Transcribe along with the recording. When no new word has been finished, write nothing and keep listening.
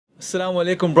Assalamu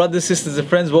alaikum, brothers, sisters and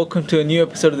friends. Welcome to a new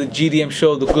episode of the GDM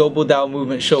Show, the Global Dawah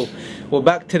Movement Show. We're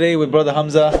back today with Brother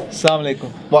Hamza. Assalamu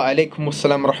alaikum. Wa alaikum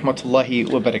assalam wa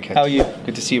rahmatullahi wa barakatuh. How are you?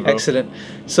 Good to see you, bro. Excellent.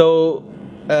 So,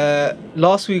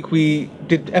 last week we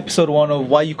did episode 1 of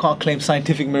why you can't claim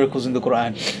scientific miracles in the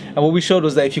Qur'an. And what we showed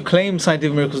was that if you claim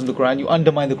scientific miracles in the Qur'an, you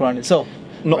undermine the Qur'an itself.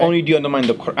 Not only do you undermine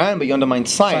the Qur'an, but you undermine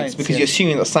science because you're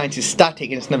assuming that science is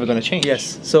static and it's never going to change.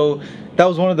 Yes. So that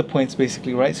was one of the points,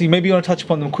 basically, right? So maybe you want to touch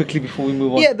upon them quickly before we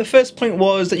move on. Yeah, the first point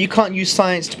was that you can't use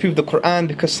science to prove the Qur'an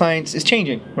because science is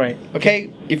changing. Right.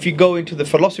 Okay? If you go into the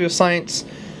philosophy of science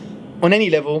on any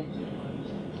level,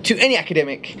 to any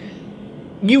academic,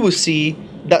 you will see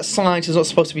that science is not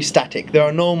supposed to be static. There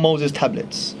are no Moses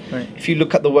tablets. Right. If you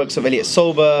look at the works of Elliot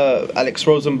Sober, Alex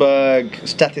Rosenberg,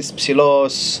 Stathis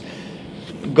Psilos,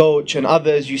 Goch and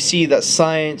others, you see that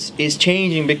science is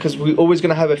changing because we're always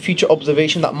going to have a future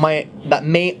observation that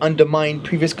may undermine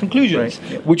previous conclusions,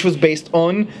 right. Yep. which was based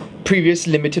on previous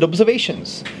limited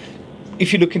observations.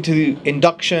 If you look into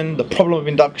induction, the problem of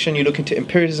induction, you look into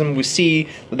empiricism, we see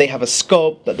that they have a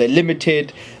scope, that they're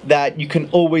limited, that you can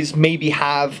always maybe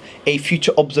have a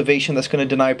future observation that's going to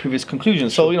deny previous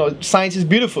conclusions. So, you know, science is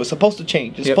beautiful, it's supposed to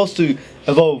change, it's supposed to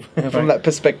evolve from that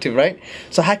perspective, right?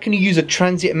 So how can you use a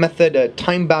transient method, a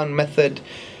time-bound method,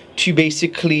 to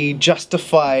basically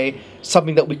justify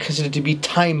something that we consider to be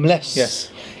timeless?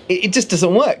 Yes. It just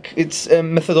doesn't work. It's a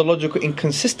methodological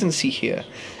inconsistency here.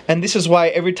 And this is why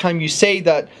every time you say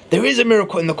that there is a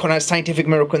miracle in the Quran, a scientific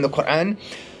miracle in the Quran,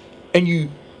 and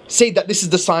you say that this is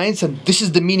the science and this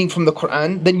is the meaning from the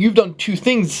Quran, then you've done two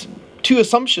things, two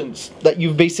assumptions that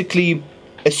you've basically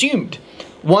assumed.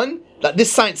 One, that this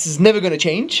science is never going to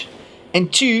change.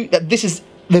 And two, that this is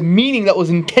the meaning that was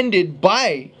intended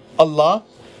by Allah,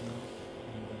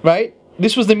 right?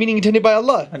 This was the meaning intended by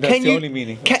Allah. And that's the only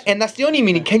meaning. And that's the only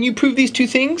meaning. Can you prove these two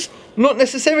things? Not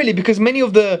necessarily, because many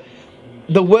of the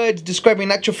words describing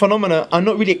natural phenomena are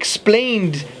not really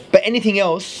explained by anything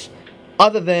else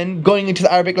other than going into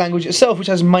the Arabic language itself, which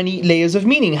has many layers of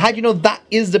meaning. How do you know that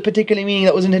is the particular meaning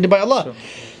that was intended by Allah? Sure.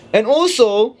 And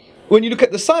also, when you look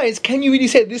at the science, can you really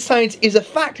say this science is a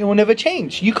fact and will never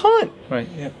change? You can't. Right,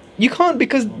 yeah. You can't,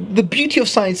 because the beauty of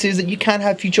science is that you can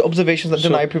have future observations that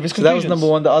deny previous conclusions. So that was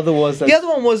number one. The other was that... The other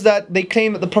one was that they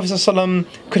claim that the Prophet ﷺ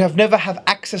could have never have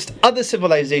access to other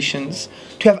civilizations,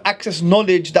 to have access to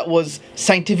knowledge that was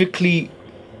scientifically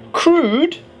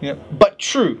crude, but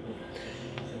true.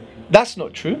 That's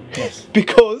not true. Yes.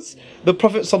 Because the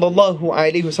Prophet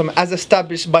ﷺ, as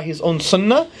established by his own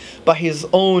sunnah, by his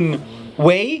own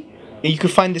way, you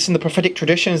could find this in the prophetic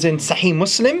traditions in Sahih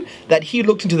Muslim, that he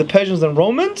looked into the Persians and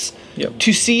Romans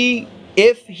to see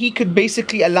if he could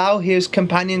basically allow his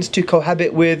companions to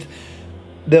cohabit with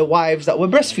the wives that were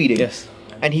breastfeeding. Yes.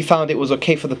 And he found it was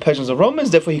okay for the Persians and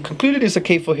Romans, therefore he concluded it's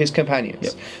okay for his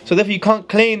companions. So therefore you can't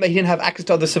claim that he didn't have access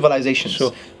to other civilizations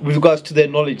with regards to their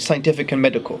knowledge, scientific and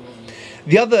medical.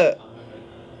 The other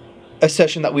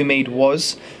assertion that we made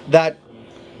was that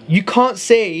you can't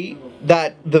say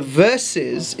that the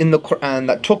verses in the Quran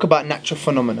that talk about natural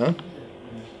phenomena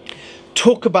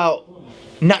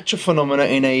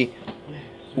in a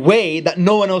way that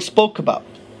no one else spoke about.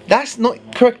 That's not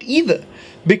correct either,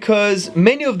 because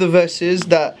many of the verses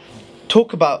that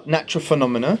talk about natural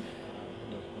phenomena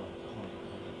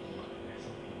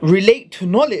relate to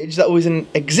knowledge that was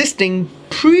existing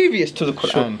previous to the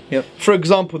Quran. For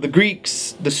example, the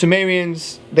Greeks, the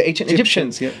Sumerians, the ancient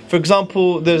Egyptians. For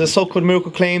example, there's a so-called miracle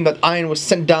claim that iron was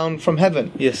sent down from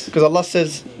heaven. Yes. Because Allah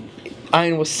says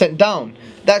iron was sent down.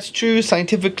 That's true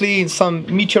scientifically. In some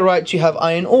meteorites you have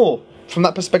iron ore. From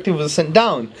that perspective, it was sent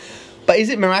down. But is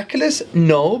it miraculous?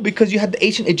 No, because you had the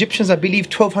ancient Egyptians, I believe,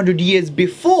 1200 years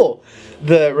before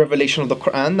the revelation of the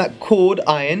Quran, that called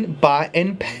iron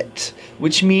Ba-en Pet,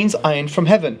 which means iron from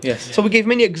heaven. Yes. So we gave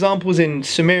many examples in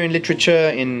Sumerian literature,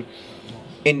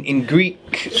 in Greek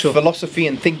philosophy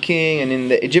and thinking, and in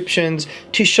the Egyptians,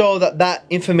 to show that that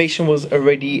information was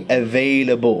already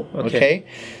available. Okay?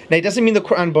 Now, it doesn't mean the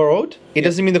Quran borrowed. It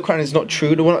doesn't mean the Quran is not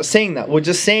true. We're not saying that. We're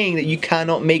just saying that you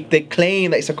cannot make the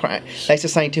claim that it's a Quran, that it's a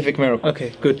scientific miracle.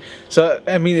 Okay, good. So,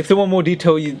 I mean, if they want more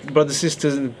detail, you brothers,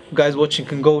 sisters, and guys watching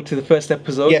can go to the first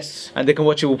episode. Yes. And they can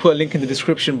watch it. We'll put a link in the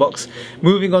description box.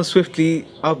 Moving on swiftly,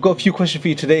 I've got a few questions for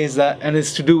you today, and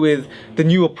it's to do with the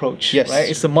new approach. Yes. Right?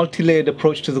 It's a multi-layered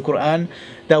approach to the Quran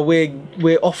that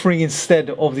we're offering instead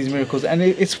of these miracles, and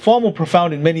it's far more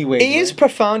profound in many ways. It is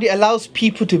profound. It allows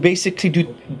people to basically do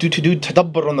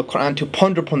tadabbur on the Quran, to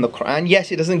ponder upon the Quran. Yes,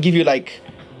 it doesn't give you like,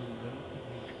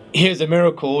 here's a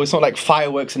miracle. It's not like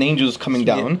fireworks and angels coming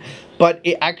down, but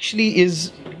it actually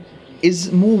is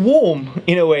is more warm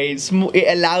in a way.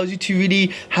 It allows you to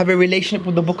really have a relationship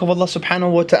with the book of Allah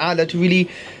subhanahu wa ta'ala, to really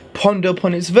ponder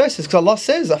upon its verses, because Allah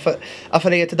says, أَفَلَا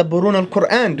يَتَدَبَّرُونَ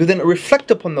الْقُرْآنَ, do they not reflect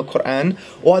upon the Qur'an,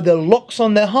 or are there locks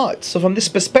on their hearts? So from this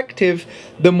perspective,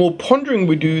 the more pondering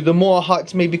we do, the more our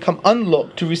hearts may become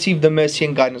unlocked to receive the mercy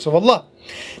and guidance of Allah.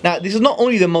 Now, this is not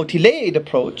only the multi-layered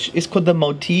approach, it's called the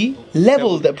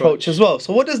multi-leveled approach as well.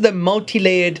 So what does the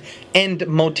multi-layered and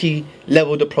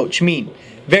multi-leveled approach mean?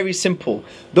 Very simple.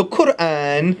 The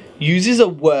Qur'an uses a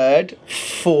word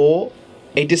for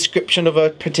a description of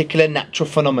a particular natural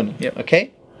phenomenon. Yep.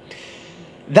 Okay?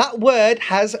 That word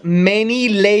has many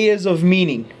layers of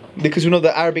meaning, because we know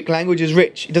the Arabic language is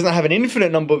rich. It doesn't have an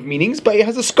infinite number of meanings, but it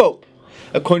has a scope,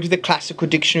 according to the classical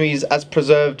dictionaries as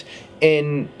preserved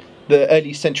in the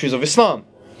early centuries of Islam.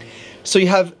 So you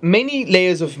have many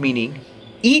layers of meaning.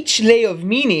 Each layer of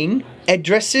meaning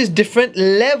addresses different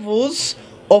levels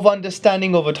of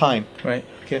understanding over time. Right.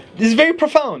 Okay. This is very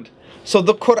profound. So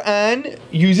the Qur'an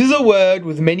uses a word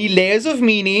with many layers of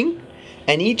meaning,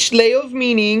 and each layer of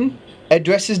meaning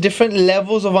addresses different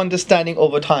levels of understanding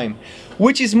over time,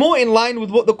 which is more in line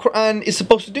with what the Qur'an is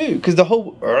supposed to do, because the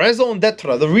whole raison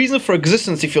d'etre, the reason for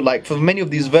existence, if you like, for many of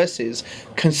these verses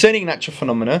concerning natural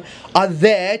phenomena, are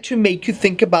there to make you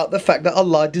think about the fact that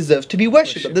Allah deserves to be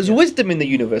worshipped, that there's wisdom in the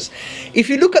universe. If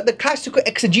you look at the classical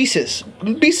exegesis,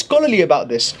 be scholarly about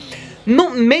this.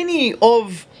 Not many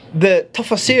of the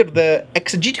tafasir, the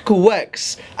exegetical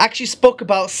works, actually spoke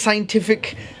about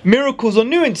scientific miracles or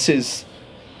nuances.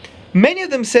 Many of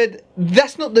them said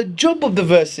that's not the job of the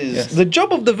verses. Yes. The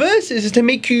job of the verses is to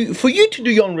make you, for you to do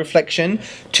your own reflection,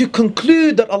 to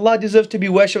conclude that Allah deserves to be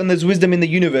worshipped and there's wisdom in the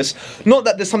universe. Not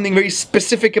that there's something very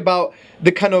specific about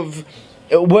the kind of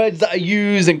words that are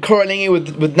used and correlating it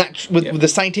with the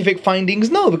scientific findings.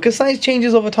 No, because science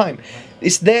changes over time.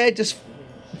 It's there just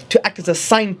to act as a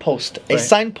signpost, a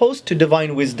signpost to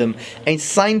divine wisdom, a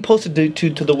signpost to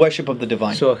the worship of the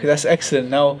divine. So okay, that's excellent.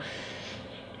 Now,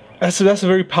 that's a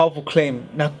very powerful claim.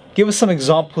 Now, give us some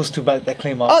examples to back that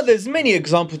claim up. Oh, there's many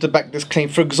examples to back this claim.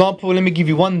 For example, let me give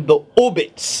you one, the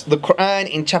orbits. The Qur'an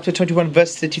in chapter 21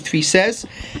 verse 33 says,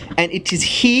 "And it is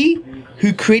He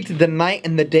who created the night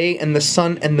and the day and the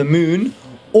sun and the moon,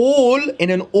 all in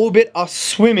an orbit are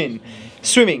swimming.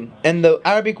 And the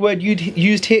Arabic word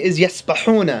used here is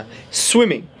yasbahuna,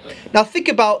 swimming. Now think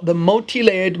about the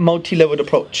multi-layered, multi-leveled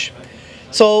approach.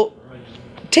 So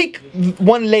take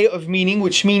one layer of meaning,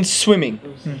 which means swimming.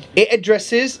 It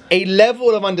addresses a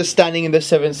level of understanding in the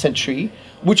 7th century,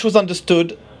 which was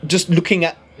understood just looking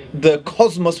at the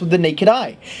cosmos with the naked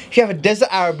eye. If you have a desert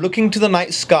Arab looking to the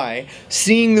night sky,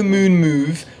 seeing the moon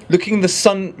move, looking at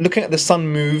the sun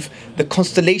move, the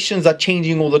constellations are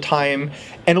changing all the time,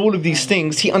 and all of these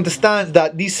things, he understands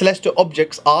that these celestial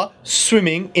objects are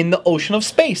swimming in the ocean of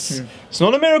space. It's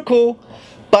not a miracle,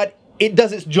 but it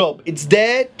does its job. It's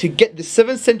there to get the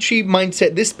 7th century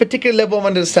mindset, this particular level of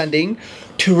understanding,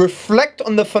 to reflect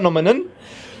on the phenomenon,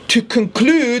 to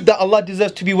conclude that Allah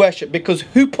deserves to be worshipped, because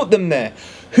who put them there?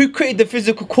 Who created the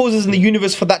physical causes in the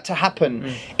universe for that to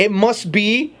happen? It must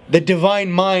be the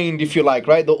divine mind, if you like,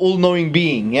 right? The all-knowing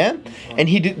being, yeah? And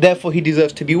therefore he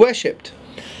deserves to be worshipped.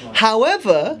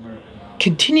 However,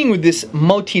 continuing with this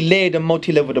multi-layered and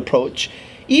multi-leveled approach,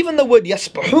 even the word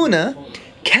yasbahuna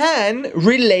can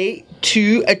relate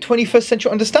to a 21st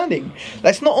century understanding.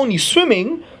 That's not only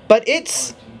swimming, but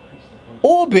it's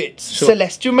orbits,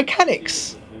 celestial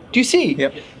mechanics. Do you see?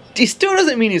 Yep. It still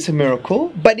doesn't mean it's a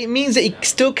miracle, but it means that it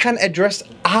still can address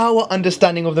our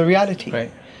understanding of the reality.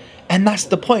 Right. And that's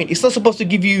the point. It's not supposed to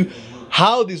give you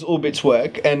how these orbits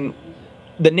work and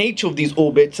the nature of these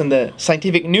orbits and the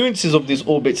scientific nuances of these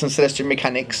orbits and celestial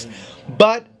mechanics,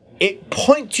 but it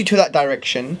points you to that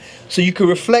direction so you can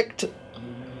reflect,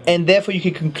 and therefore you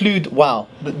can conclude, wow,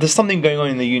 there's something going on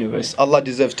in the universe. Allah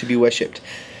deserves to be worshipped.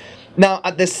 Now,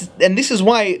 this is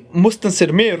why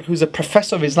Mustansir Mir, who's a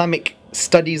professor of Islamic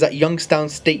studies at Youngstown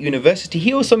State University,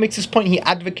 he also makes this point. He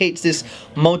advocates this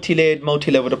multi-layered,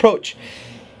 multi-leveled approach.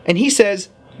 And he says,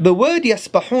 the word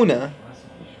yasbahuna,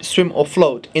 swim or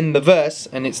float, in the verse,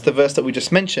 and it's the verse that we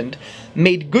just mentioned,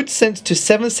 made good sense to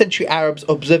 7th century Arabs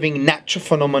observing natural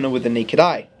phenomena with the naked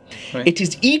eye. Right. It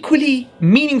is equally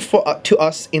meaningful to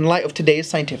us in light of today's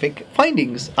scientific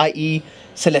findings, i.e.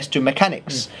 celestial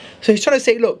mechanics. So he's trying to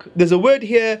say, look, there's a word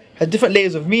here, has different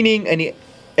layers of meaning, and it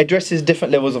addresses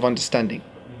different levels of understanding.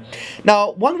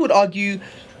 Now, one would argue,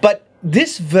 but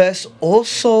this verse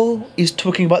also is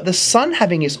talking about the sun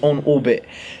having its own orbit.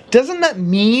 Doesn't that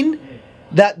mean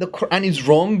that the Qur'an is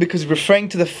wrong because it's referring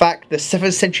to the fact, the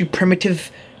 7th century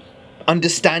primitive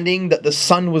understanding that the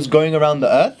sun was going around the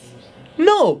earth?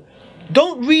 No.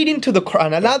 don't read into the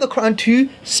Qur'an. Allow the Qur'an to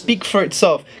speak for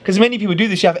itself. Because many people do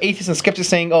this. You have atheists and skeptics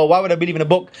saying, oh, why would I believe in a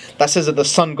book that says that the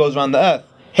sun goes around the earth?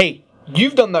 Hey,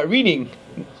 you've done that reading,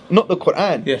 not the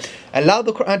Qur'an. Yes. Allow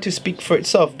the Qur'an to speak for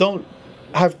itself. Don't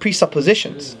have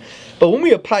presuppositions. But when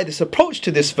we apply this approach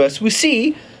to this verse, we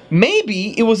see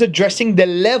maybe it was addressing the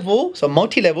level, so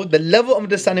multi-level, the level of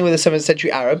understanding with the 7th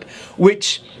century Arab,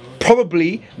 which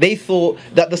probably they thought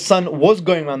that the sun was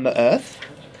going around the earth.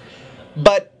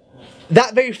 But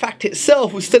that very fact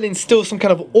itself would still instill some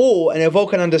kind of awe and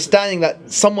evoke an understanding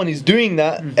that someone is doing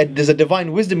that, and there's a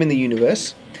divine wisdom in the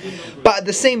universe. But at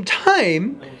the same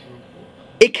time,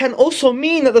 it can also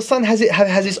mean that the sun has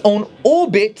its own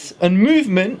orbit and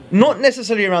movement, not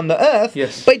necessarily around the earth,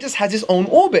 yes, but it just has its own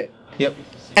orbit. Yep.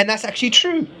 And that's actually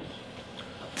true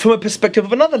from a perspective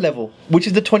of another level, which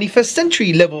is the 21st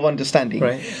century level of understanding.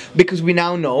 Right. Because we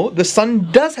now know the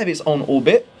sun does have its own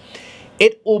orbit.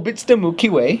 It orbits the Milky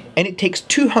Way, and it takes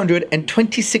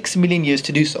 226 million years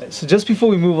to do so. So just before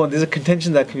we move on, there's a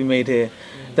contention that can be made here.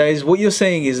 That is, what you're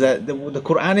saying is that the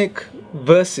Quranic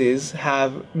verses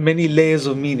have many layers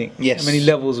of meaning, yes, many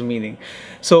levels of meaning.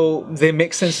 So they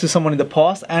make sense to someone in the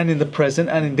past and in the present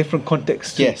and in different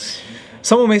contexts too. Yes.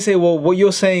 Someone may say, well, what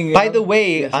you're saying... By the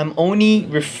way, yes, I'm only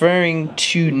referring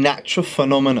to natural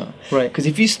phenomena. Right. Because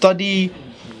if you study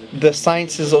the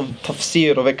sciences of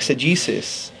tafsir, of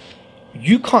exegesis,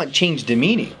 you can't change the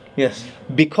meaning. Yes.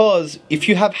 Because if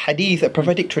you have hadith, a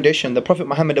prophetic tradition, the Prophet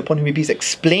Muhammad upon whom be peace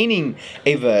explaining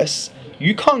a verse,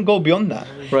 you can't go beyond that.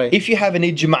 Right. If you have an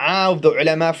ijma'a of the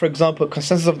ulama, for example,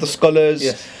 consensus of the scholars,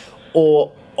 yes,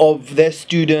 or of their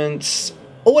students,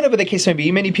 or whatever the case may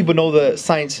be, many people know the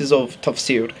sciences of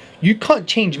tafsir, you can't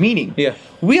change meaning. Yeah.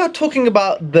 We are talking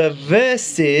about the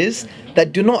verses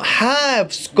that do not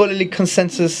have scholarly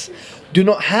consensus, do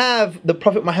not have the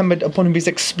Prophet Muhammad upon whom peace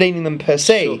explaining them per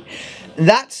se. Sure.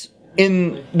 That's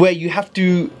in where you have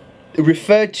to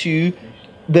refer to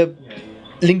the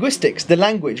linguistics, the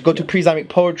language, go to pre-Islamic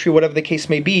poetry, whatever the case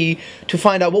may be, to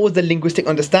find out what was the linguistic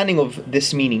understanding of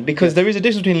this meaning. Because there is a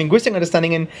difference between linguistic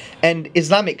understanding and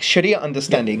Islamic Sharia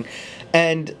understanding.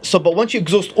 And so, but once you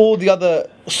exhaust all the other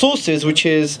sources, which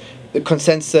is the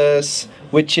consensus,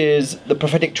 which is the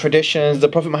prophetic traditions, the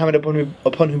Prophet Muhammad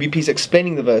upon whom be peace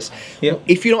explaining the verse. Yep.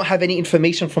 If you don't have any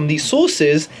information from these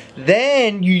sources,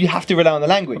 then you have to rely on the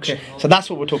language. Okay. So that's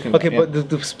what we're talking about. Okay, but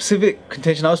the specific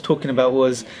contention I was talking about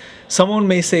was, someone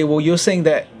may say, well, you're saying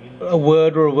that a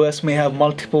word or a verse may have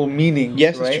multiple meanings.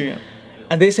 Yes, right? it's true. Yeah.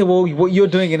 And they say, well, what you're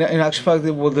doing in actual fact,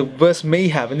 well, the verse may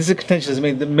have, and this is a contention that's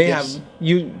made, that may Yes.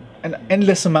 have an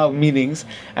endless amount of meanings,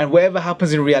 and whatever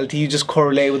happens in reality, you just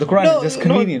correlate with the Quran. It's just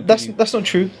convenient. That's not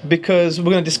true, because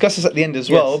we're going to discuss this at the end as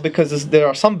well. Yes. Because there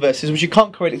are some verses which you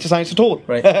can't correlate to science at all.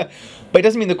 Right. But it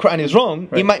doesn't mean the Quran is wrong.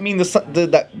 Right. It might mean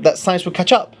that science will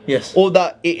catch up. Yes. Or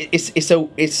that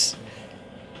it's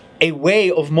a way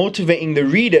of motivating the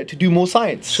reader to do more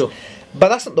science. Sure. But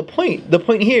that's not the point. The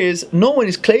point here is no one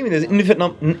is claiming there's an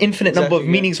infinite number of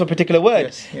meanings for a particular word.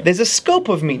 Yes, yeah. There's a scope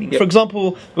of meaning. Yep. For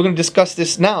example, we're going to discuss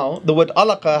this now. The word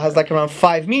alaqa has like around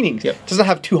 5 meanings. Yep. It doesn't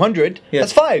have 200. Yeah.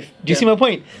 That's 5. Do you Yeah. see my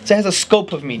point? So it has a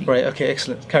scope of meaning. Right, okay,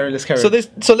 excellent. Let's carry So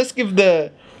on. let's give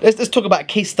let's talk about a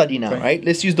case study now, right?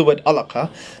 Let's use the word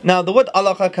alaqa. Now, the word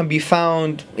alaqa can be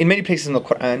found in many places in the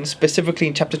Quran, specifically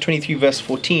in chapter 23, verse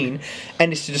 14,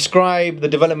 and it's to describe the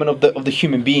development of the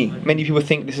human being. Many people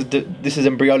think this is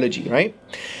embryology, right?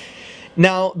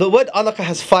 Now, the word alaqa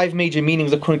has 5 major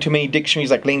meanings according to many dictionaries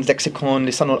like Lane's Lexicon,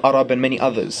 Lisan al-Arab, and many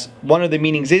others. One of the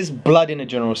meanings is blood in a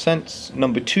general sense.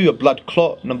 Number 2, a blood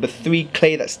clot. Number 3,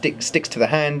 clay that sticks to the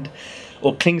hand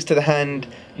or clings to the hand.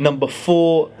 Number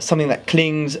 4, something that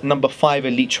clings. Number 5, a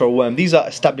leech or a worm. These are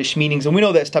established meanings, and we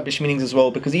know they're established meanings as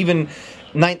well, because even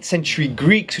 9th century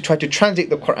Greeks who tried to translate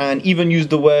the Quran even used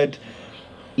the word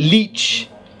leech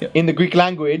in the Greek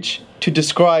language to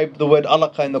describe the word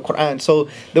alaqa in the Quran. So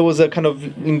there was a kind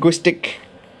of linguistic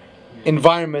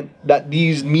environment that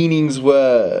these meanings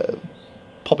were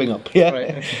popping up. Yeah.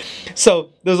 Right. So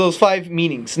there's those 5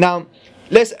 meanings. Now,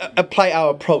 let's apply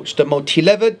our approach, the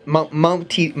multi-layered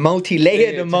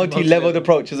and multi-leveled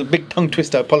approach. It's a big tongue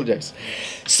twister, I apologize.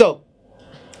 So,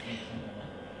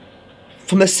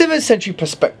 from the 7th century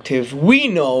perspective, we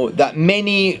know that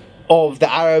many of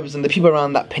the Arabs and the people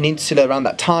around that peninsula around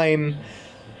that time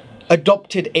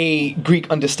adopted a Greek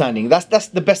understanding. That's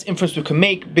the best inference we can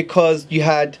make, because you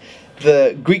had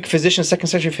the Greek physician, 2nd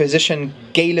century physician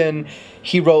Galen.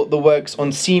 He wrote the works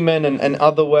on semen and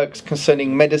other works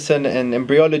concerning medicine and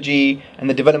embryology and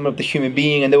the development of the human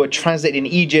being, and they were translated in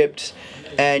Egypt,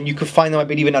 and you could find them, I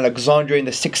believe, in Alexandria in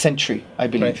the 6th century, I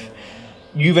believe. Right.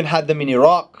 You even had them in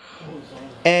Iraq,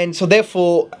 And so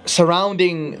therefore,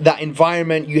 surrounding that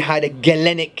environment, you had a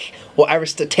Galenic or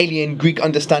Aristotelian Greek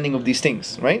understanding of these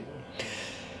things, right?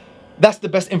 That's the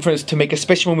best inference to make,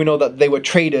 especially when we know that they were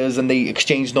traders and they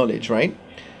exchanged knowledge, right?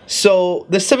 So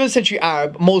the 7th century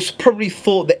Arab most probably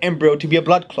thought the embryo to be a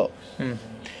blood clot.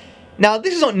 Now,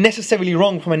 this is not necessarily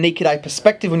wrong from a naked eye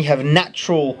perspective when you have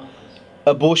natural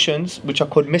abortions, which are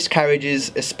called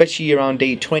miscarriages, especially around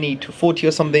day 20 to 40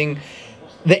 or something.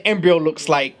 The embryo looks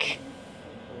like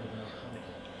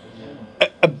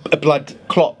a blood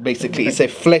clot, basically. It's a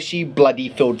fleshy, bloody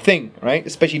filled thing, right?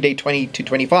 Especially day 20 to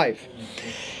 25.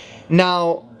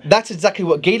 Now, that's exactly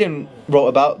what Galen wrote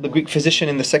about, the Greek physician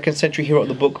in the 2nd century. He wrote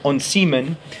the book on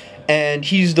semen, and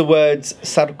he used the words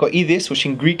sarkoidis, which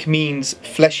in Greek means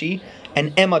fleshy,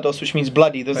 and emados, which means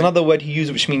bloody. There's another word he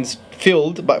used which means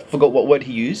filled, but I forgot what word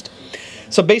he used.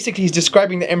 So basically he's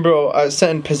describing the embryo at a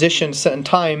certain position, certain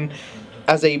time,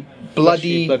 as a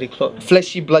bloody,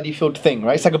 fleshy, bloody filled thing,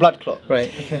 right? It's like a blood clot.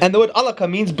 Right. Okay. And the word alaka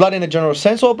means blood in a general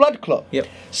sense, or a blood clot. Yep.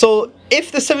 So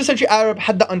if the 7th century Arab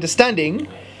had that understanding,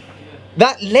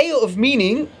 that layer of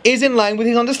meaning is in line with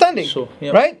his understanding. Sure.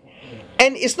 Yep. Right?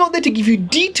 And it's not there to give you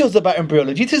details about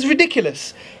embryology. It is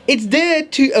ridiculous. It's there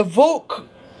to evoke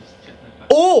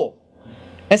awe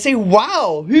and say,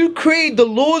 wow, who created the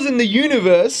laws in the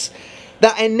universe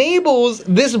that enables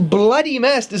this bloody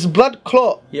mess, this blood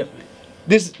clot,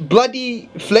 this bloody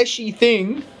fleshy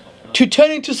thing to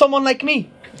turn into someone like me?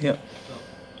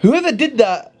 Whoever did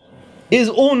that is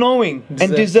all-knowing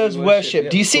and deserves worship.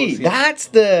 Do you see? That's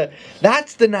the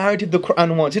narrative the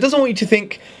Qur'an wants. It doesn't want you to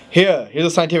think, here's a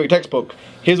scientific textbook,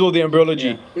 here's all the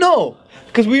embryology. No,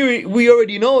 because we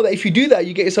already know that if you do that,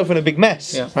 you get yourself in a big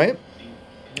mess, right?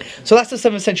 So that's the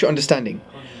 7th century understanding.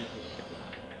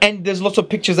 And there's lots of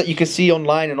pictures that you can see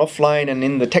online and offline and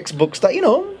in the textbooks that, you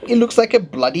know, it looks like a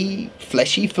bloody,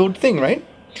 fleshy filled thing, right?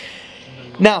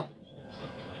 Now,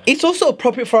 it's also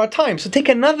appropriate for our time. So take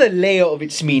another layer of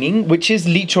its meaning, which is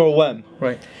leech or worm.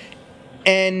 Right.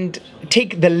 And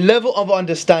take the level of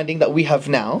understanding that we have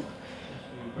now,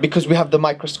 because we have the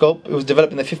microscope. It was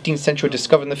developed in the 15th century,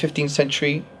 discovered in the 15th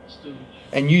century,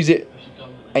 and use it.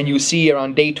 And you see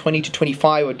around day 20 to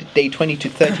 25 or day 20 to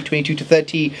 30, 22 to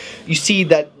 30, you see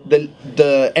that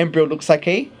the embryo looks like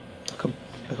a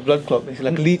blood clot, basically,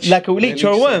 like a leech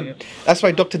or a worm. That's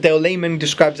why Dr. Dale Lehman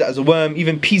describes it as a worm.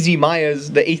 Even P.Z.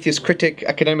 Myers, the atheist critic,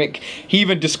 academic, he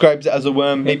even describes it as a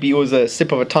worm. Maybe it was a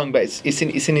slip of a tongue, but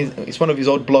it's one of his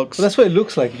old blogs. So that's what it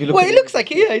looks like. If you look well, it looks like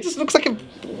it. Yeah, it just looks like a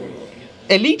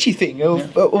leechy thing,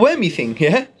 a wormy thing.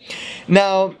 Yeah.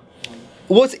 Now,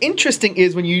 what's interesting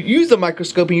is when you use the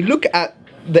microscope and you look at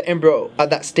the embryo at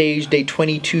that stage, day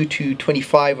 22 to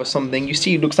 25 or something, you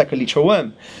see it looks like a leech or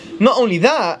worm. Not only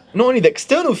that, not only the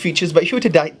external features, but if you were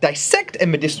to dissect a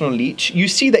medicinal leech, you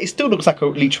see that it still looks like a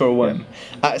leech or a worm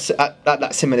at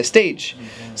that similar stage.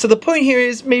 So the point here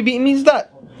is, maybe it means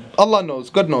that. Allah knows,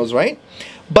 God knows, right?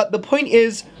 But the point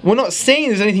is, we're not saying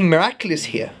there's anything miraculous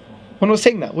here. We're not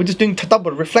saying that. We're just doing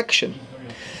tadabbur, reflection.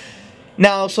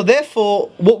 Now, so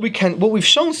therefore, what we've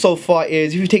shown so far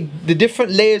is, if you take the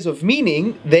different layers of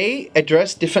meaning, they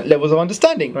address different levels of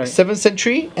understanding. Right. 7th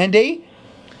century and a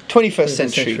 21st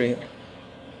century.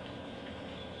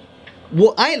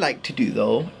 What I like to do,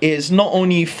 though, is not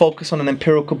only focus on an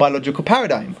empirical biological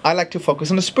paradigm. I like to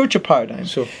focus on a spiritual paradigm.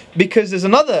 Sure. Because there's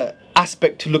another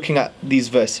aspect to looking at these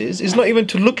verses. Is not even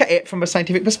to look at it from a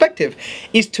scientific perspective.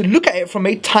 Is to look at it from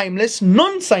a timeless,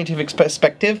 non-scientific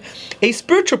perspective, a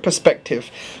spiritual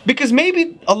perspective. Because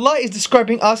maybe Allah is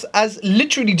describing us as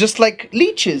literally just like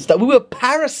leeches, that we were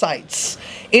parasites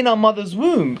in our mother's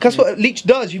womb. Because what a leech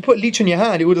does, you put a leech in your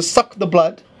hand, it will just suck the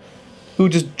blood, it will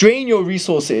just drain your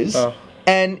resources,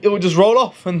 and it will just roll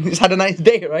off and it's had a nice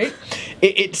day, right?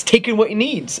 It's taken what it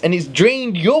needs and it's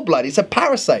drained your blood. It's a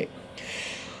parasite.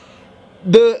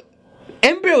 The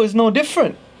embryo is no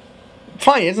different.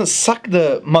 Fine, it doesn't suck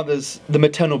the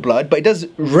maternal blood, but it does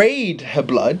raid her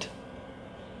blood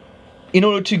in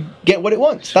order to get what it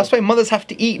wants. Sure. That's why mothers have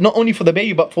to eat, not only for the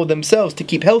baby, but for themselves to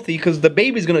keep healthy, because the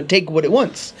baby is going to take what it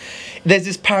wants. There's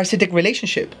this parasitic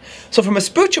relationship. So from a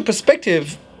spiritual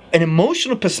perspective, an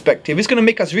emotional perspective, it's going to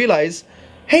make us realize,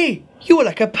 hey, you are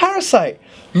like a parasite.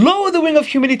 Lower the wing of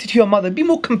humility to your mother. Be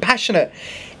more compassionate.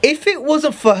 If it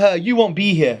wasn't for her, you won't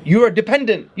be here. You are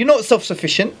dependent. You're not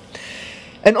self-sufficient.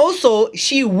 And also,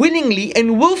 she willingly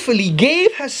and willfully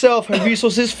gave herself her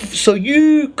resources so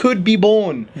you could be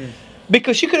born.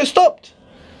 Because she could have stopped.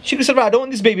 She could have said, right, I don't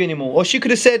want this baby anymore. Or she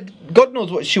could have said, God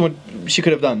knows what she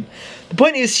could have done. The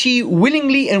point is, she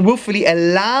willingly and willfully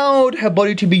allowed her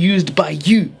body to be used by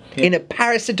you in a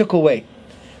parasitical way.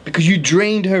 Because you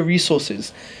drained her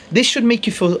resources. This should make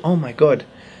you feel, oh my God,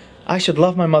 I should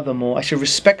love my mother more, I should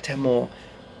respect her more,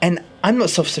 and I'm not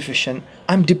self-sufficient,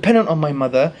 I'm dependent on my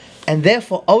mother, and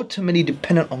therefore ultimately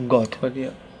dependent on God. But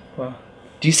yeah, wow.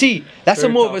 Do you see? That's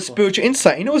Very more of a powerful. spiritual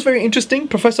insight. You know what's very interesting?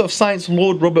 Professor of Science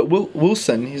Lord Robert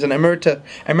Wilson, he's an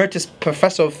emeritus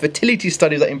professor of fertility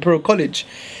studies at Imperial College,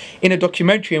 in a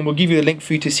documentary, and we'll give you the link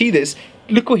for you to see this.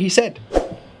 Look what he said,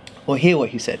 or hear what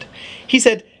he said. He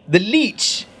said, the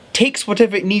leech takes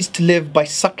whatever it needs to live by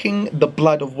sucking the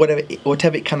blood of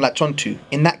whatever it can latch onto.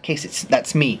 In that case,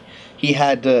 that's me. He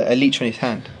had a leech on his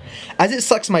hand. As it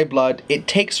sucks my blood, it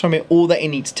takes from it all that it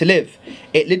needs to live.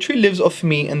 It literally lives off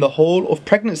me, and the whole of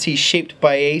pregnancy is shaped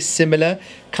by a similar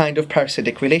kind of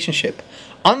parasitic relationship.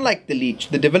 Unlike the leech,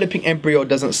 the developing embryo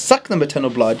doesn't suck the maternal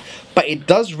blood, but it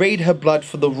does raid her blood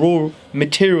for the raw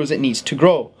materials it needs to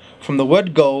grow. From the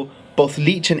word go, both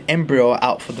leech and embryo are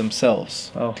out for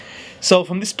themselves. Oh. So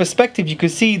from this perspective, you can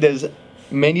see there's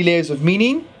many layers of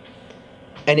meaning,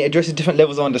 and it addresses different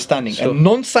levels of understanding. Sure. A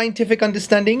non-scientific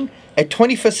understanding, a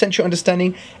 21st century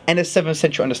understanding, and a 7th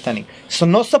century understanding. So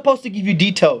not supposed to give you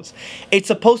details. It's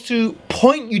supposed to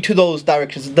point you to those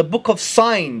directions. The book of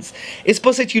signs is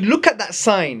supposed to say to you, look at that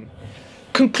sign.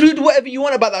 Conclude whatever you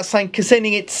want about that sign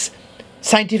concerning its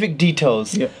scientific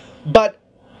details. Yeah. But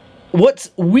what's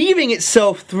weaving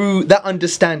itself through that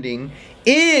understanding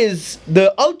is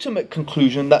the ultimate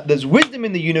conclusion that there's wisdom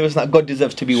in the universe and that God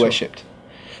deserves to be worshipped.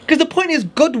 Because the point is,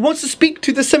 God wants to speak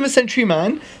to the 7th century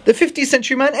man, the 50th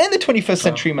century man, and the 21st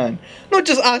century man. Not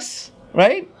just us,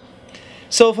 right?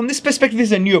 So from this perspective, this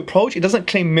is a new approach. It doesn't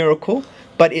claim miracle,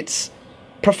 but it's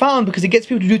profound because it gets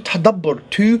people to do tadabbur,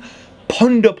 to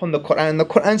ponder upon the Qur'an. The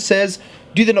Qur'an says,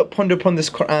 do they not ponder upon this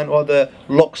Qur'an, or the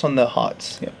locks on their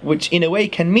hearts? Yeah. Which in a way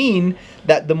can mean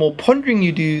that the more pondering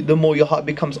you do, the more your heart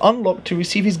becomes unlocked to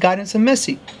receive His guidance and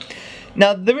mercy.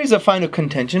 Now, there is a final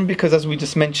contention, because as we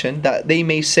just mentioned, that they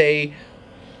may say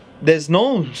there's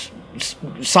no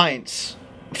science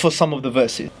for some of the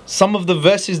verses. Some of the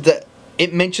verses that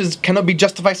it mentions cannot be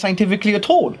justified scientifically at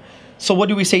all. So what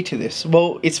do we say to this?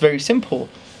 Well, it's very simple.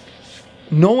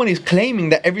 No one is claiming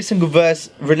that every single verse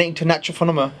relating to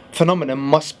natural phenomena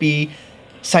must be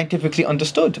scientifically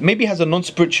understood. Maybe it has a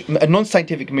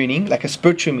non-scientific meaning, like a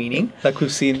spiritual meaning. Like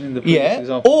we've seen in the previous Yeah.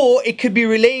 example. Or it could be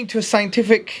relating to a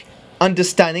scientific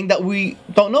understanding that we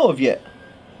don't know of yet,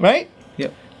 right? Yeah.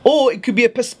 Or it could be a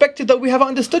perspective that we haven't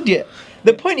understood yet.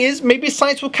 The point is, maybe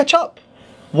science will catch up.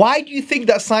 Why do you think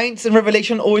that science and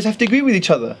revelation always have to agree with each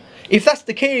other? If that's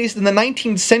the case, then the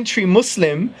 19th century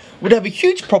Muslim would have a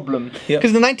huge problem. Yep.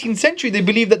 Because in the 19th century, they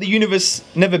believe that the universe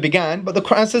never began, but the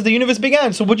Quran says the universe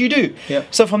began. So what do you do? Yep.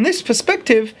 So from this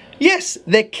perspective, yes,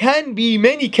 there can be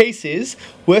many cases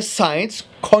where science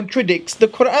contradicts the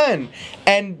Quran.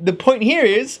 And the point here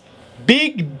is,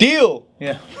 big deal.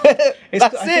 Yeah. That's I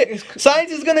think it.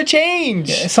 Science is going to change.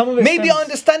 Yeah, some of it Maybe stems- our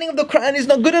understanding of the Quran is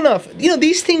not good enough. You know,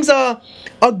 these things are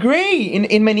grey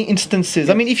in many instances.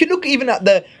 I mean, if you look even at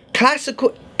the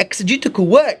classical exegetical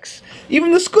works,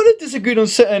 even the scholars disagreed on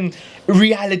certain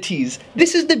realities.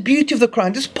 This is the beauty of the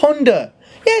Quran. Just ponder.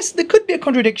 Yes, there could be a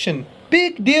contradiction.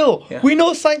 Big deal. Yeah. We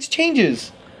know science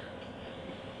changes.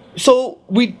 So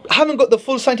we haven't got the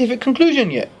full scientific conclusion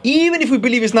yet. Even if we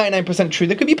believe it's 99% true,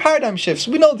 there could be paradigm shifts.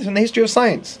 We know this in the history of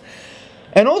science.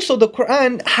 And also the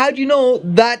Quran, how do you know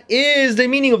that is the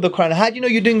meaning of the Quran? How do you know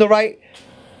you're doing the right,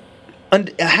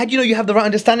 and how do you know you have the right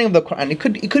understanding of the Quran?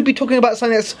 It could be talking about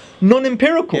something that's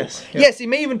non-empirical. Yes, yeah. Yes, it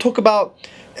may even talk about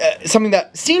something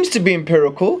that seems to be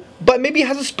empirical, but maybe it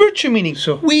has a spiritual meaning.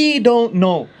 Sure. We don't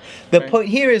know. The Right. point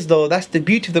here is, though, that's the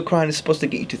beauty of the Quran, is supposed to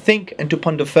get you to think and to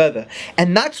ponder further.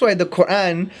 And that's why the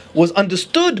Quran was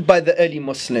understood by the early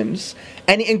Muslims,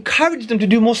 and it encouraged them to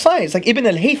do more science. Like Ibn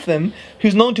al-Haytham,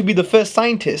 who's known to be the first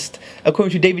scientist,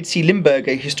 according to David C. Lindbergh,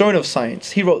 a historian of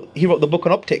science, he wrote the book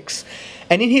on optics.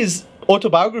 And in his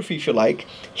autobiography, if you like,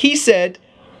 he said,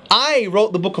 I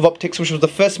wrote the book of optics, which was the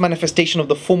first manifestation of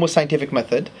the formal scientific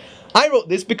method. I wrote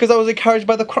this because I was encouraged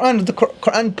by the Quran. The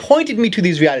Quran pointed me to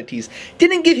these realities.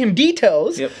 Didn't give him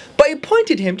details, Yep. but it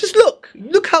pointed him. Just look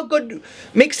how God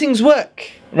makes things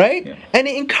work, right? Yeah. And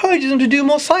it encourages him to do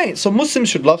more science. So Muslims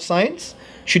should love science,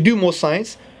 should do more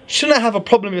science, shouldn't have a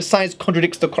problem if science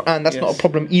contradicts the Quran. That's not Yes. a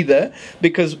problem either,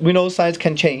 because we know science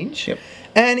can change. Yep.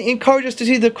 And it encourages us to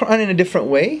see the Quran in a different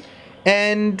way.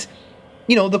 And,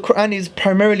 you know, the Quran is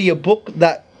primarily a book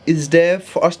that is there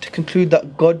for us to conclude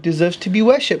that God deserves to be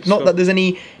worshipped. Not Sure. that there's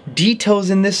any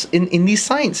details in this in these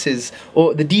sciences,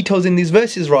 or the details in these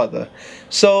verses rather.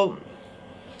 So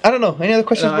I don't know. Any other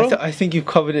questions, bro? I think you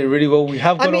covered it really well. We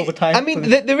have gone over time. I mean,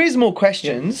 there is more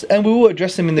questions, and we will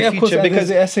address them in the future. Course, because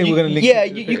the essay we're going to link. Yeah,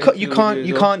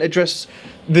 you can't address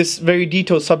this very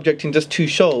detailed subject in just 2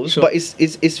 shows, but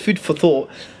it's food for thought.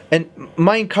 And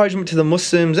my encouragement to the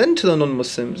Muslims and to the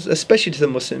non-Muslims, especially to the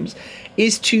Muslims,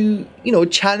 is to,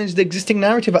 challenge the existing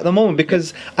narrative at the moment,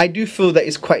 because I do feel that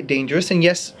it's quite dangerous. And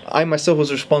yes, I myself was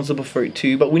responsible for it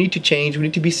too, but we need to change, we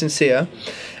need to be sincere,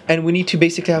 and we need to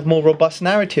basically have more robust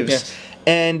narratives. Yes.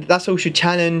 And that's why we should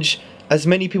challenge as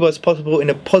many people as possible in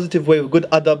a positive way, with good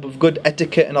adab, with good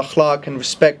etiquette and akhlaq and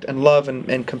respect and love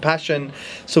and compassion,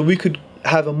 so we could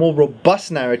have a more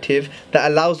robust narrative that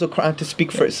allows the Qur'an to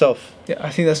speak for itself. Yeah, I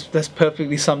think that's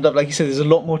perfectly summed up. Like you said, there's a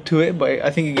lot more to it, but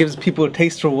I think it gives people a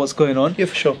taste of what's going on. Yeah,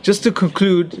 for sure. Just to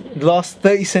conclude, the last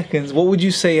 30 seconds, what would you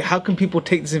say, how can people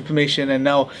take this information and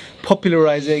now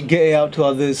popularize it, get it out to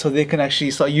others so they can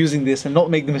actually start using this and not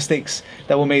make the mistakes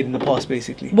that were made in the past,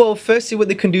 basically? Well, firstly, what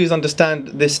they can do is understand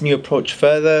this new approach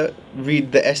further,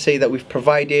 read the essay that we've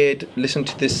provided, listen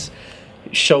to this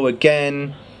show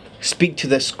again, speak to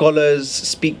their scholars,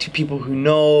 speak to people who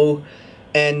know,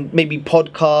 and maybe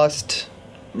podcast,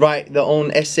 write their own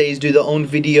essays, do their own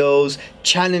videos,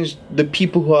 challenge the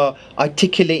people who are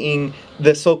articulating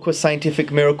the so-called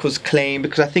scientific miracles claim,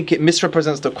 because I think it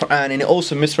misrepresents the Qur'an and it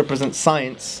also misrepresents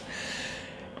science.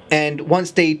 And once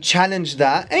they challenge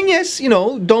that, and yes,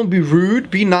 don't be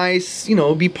rude, be nice,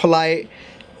 be polite,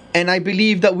 and I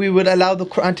believe that we would allow the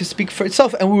Qur'an to speak for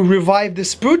itself, and we'll revive the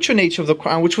spiritual nature of the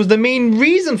Qur'an, which was the main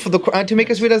reason for the Qur'an, to make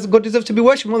us realize that God deserves to be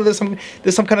worshipped. Well, there's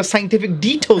some kind of scientific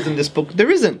details in this book. There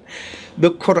isn't.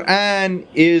 The Qur'an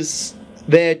is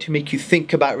there to make you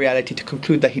think about reality, to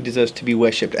conclude that He deserves to be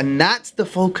worshipped, and that's the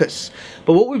focus.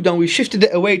 But what we've done, we've shifted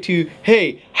it away to,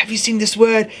 hey, have you seen this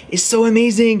word? It's so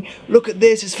amazing. Look at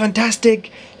this. It's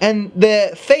fantastic. And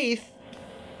their faith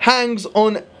hangs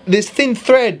on this thin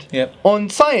thread on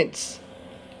science.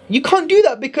 You can't do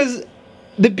that, because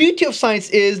the beauty of science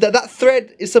is that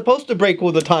thread is supposed to break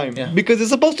all the time, because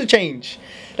it's supposed to change.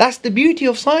 That's the beauty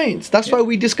of science. That's why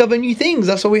we discover new things.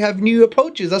 That's why we have new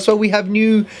approaches. That's why we have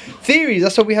new theories.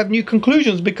 That's why we have new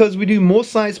conclusions, because we do more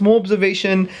science, more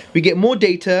observation, we get more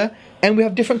data, and we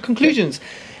have different conclusions.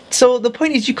 So the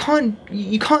point is, you can't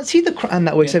see the Qur'an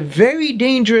that way. It's a very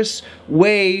dangerous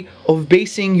way of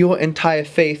basing your entire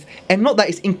faith, and not that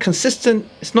it's inconsistent,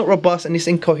 it's not robust, and it's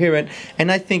incoherent. And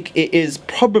I think it is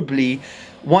probably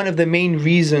one of the main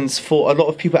reasons for a lot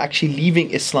of people actually leaving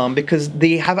Islam, because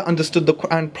they haven't understood the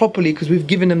Qur'an properly, because we've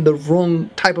given them the wrong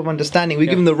type of understanding. We've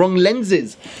given them the wrong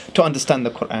lenses to understand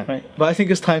the Qur'an. Right. But I think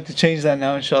it's time to change that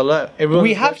now, inshallah.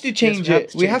 We have to change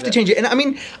it. We have to change it. And I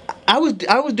mean, I was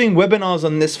doing webinars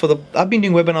on this I've been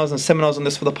doing webinars and seminars on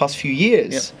this for the past few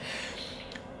years.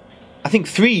 I think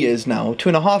 3 years now,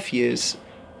 2.5 years,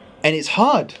 and it's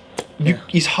hard.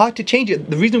 It's hard to change it.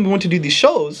 The reason we want to do these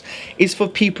shows is for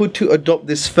people to adopt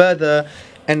this further,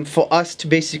 and for us to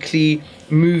basically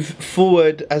move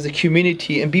forward as a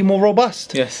community and be more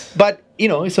robust. Yes. But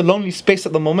it's a lonely space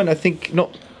at the moment. I think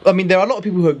there are a lot of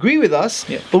people who agree with us,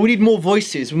 but we need more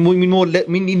voices. We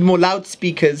need more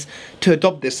loudspeakers to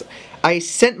adopt this. I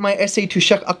sent my essay to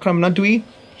Sheikh Akram Nadwi.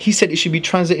 He said it should be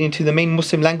translated into the main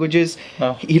Muslim languages.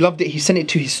 Wow. He loved it. He sent it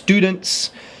to his students.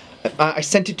 I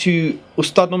sent it to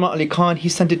Ustad Noman Ali Khan. He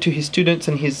sent it to his students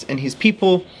and his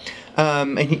people.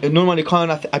 Noman Ali Khan,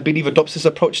 I believe, adopts this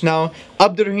approach now.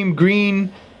 Abdurrahim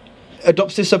Green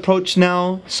adopts this approach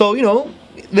now. So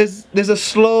there's a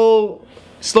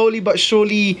slowly but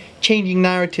surely changing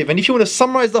narrative. And if you want to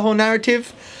summarize the whole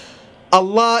narrative,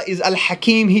 Allah is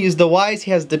Al-Hakim. He is the wise.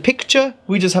 He has the picture.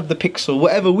 We just have the pixel.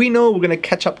 Whatever we know, we're going to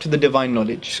catch up to the divine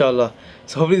knowledge. Inshallah.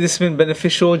 So hopefully this has been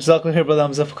beneficial. Jazakallah khair, Brother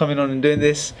Hamza, for coming on and doing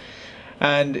this.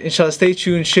 And inshallah, stay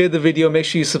tuned, share the video, make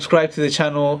sure you subscribe to the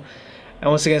channel. And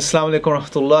once again, Assalamu alaikum wa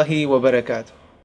rahmatullahi wa barakatuh.